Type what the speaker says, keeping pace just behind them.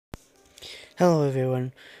Hello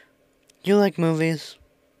everyone. You like movies?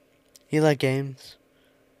 You like games?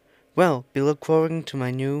 Well, be look forward to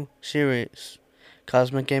my new series,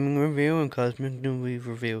 Cosmic Gaming Review and Cosmic Movie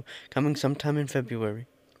Review, coming sometime in February.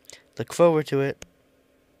 Look forward to it.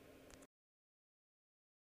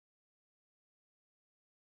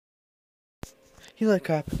 You like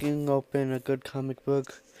cracking open a good comic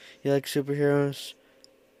book? You like superheroes?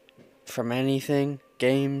 From anything?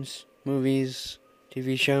 Games, movies,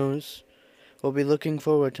 TV shows? We'll be looking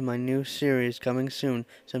forward to my new series coming soon,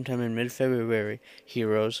 sometime in mid-February,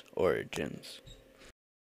 Heroes Origins.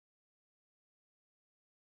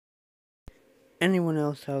 Anyone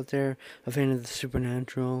else out there a fan of the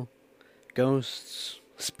supernatural, ghosts,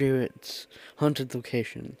 spirits, haunted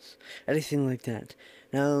locations, anything like that?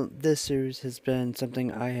 Now, this series has been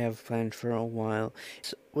something I have planned for a while.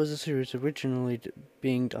 It was a series originally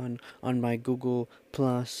being done on my Google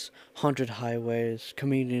Plus Haunted Highways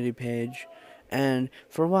community page, and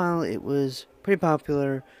for a while it was pretty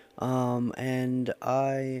popular, and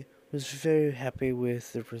I was very happy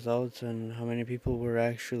with the results and how many people were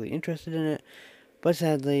actually interested in it. But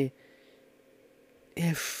sadly,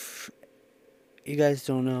 if you guys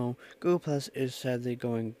don't know, Google Plus is sadly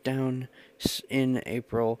going down in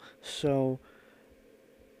April, so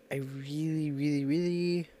I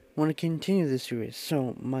really want to continue this series.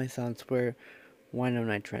 So my thoughts were, why don't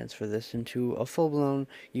I transfer this into a full-blown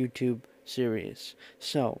YouTube series?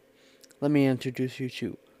 So let me introduce you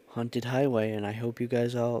to Haunted Highway, and I hope you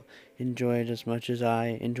guys all enjoy it as much as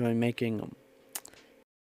I enjoy making them.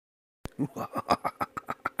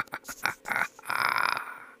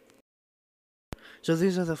 So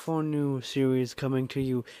these are the 4 new series coming to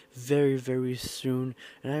you very soon,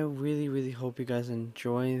 and I really hope you guys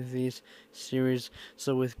enjoy these series.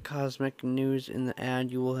 So with Cosmic News in the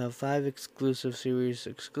ad, you will have 5 exclusive series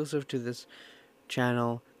exclusive to this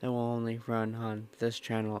channel that will only run on this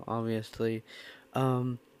channel, obviously.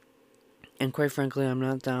 Um, and quite frankly, I'm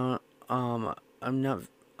not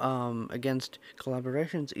against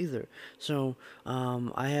collaborations either. So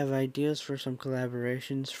I have ideas for some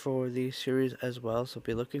collaborations for the series as well, so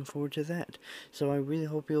be looking forward to that. So I really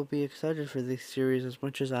hope you'll be excited for this series as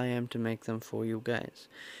much as I am to make them for you guys.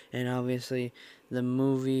 And obviously the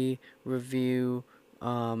movie review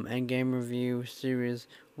and game review series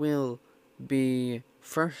will be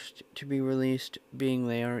first to be released, being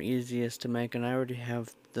they are easiest to make, and I already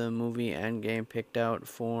have the movie and game picked out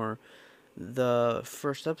for the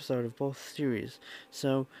first episode of both series.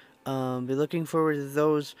 So be looking forward to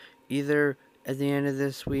those either at the end of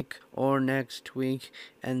this week or next week,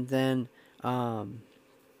 and then the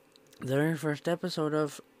very first episode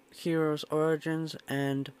of Heroes Origins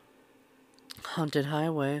and Haunted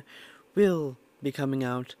Highway will be coming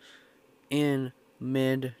out in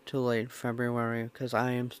mid to late February, because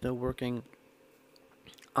I am still working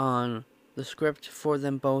on the script for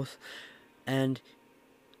them both. And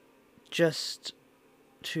just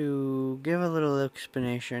to give a little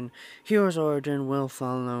explanation, Heroes Origin will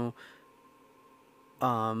follow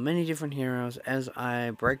many different heroes as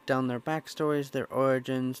I break down their backstories, their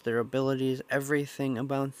origins, their abilities, everything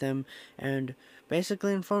about them, and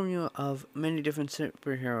basically inform you of many different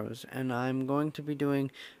superheroes. And I'm going to be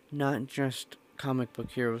doing not just comic book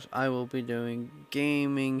heroes, I will be doing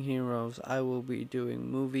gaming heroes, I will be doing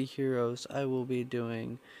movie heroes, I will be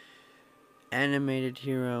doing animated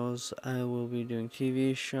heroes, I will be doing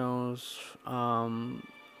TV shows.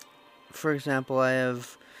 For example, I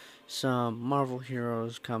have some Marvel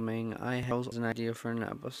heroes coming. I have an idea for an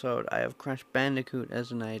episode. I have Crash Bandicoot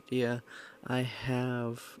as an idea. I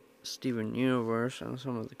have Steven Universe and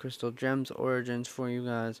some of the Crystal Gems origins for you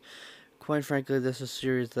guys. Quite frankly, this is a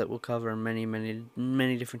series that will cover many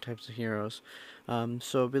different types of heroes.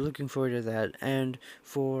 So I'll be looking forward to that. And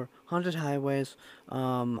for Haunted Highways,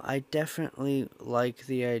 I definitely like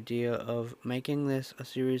the idea of making this a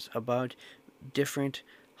series about different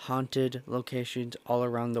haunted locations all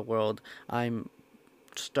around the world. I'm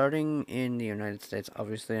starting in the United States,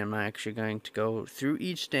 obviously. I'm actually going to go through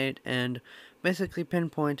each state and basically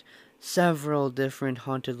pinpoint several different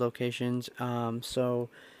haunted locations. So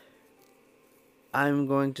I'm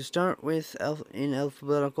going to start with in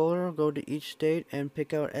alphabetical order, go to each state, and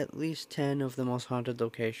pick out at least 10 of the most haunted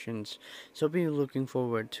locations. So be looking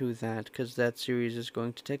forward to that, because that series is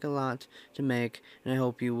going to take a lot to make, and I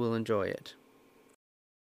hope you will enjoy it.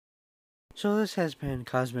 So this has been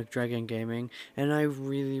Cosmic Dragon Gaming, and I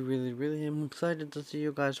really am excited to see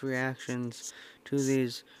you guys' reactions to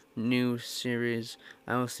these new series.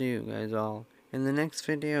 I will see you guys all in the next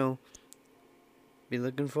video. Be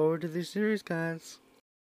looking forward to these series, guys.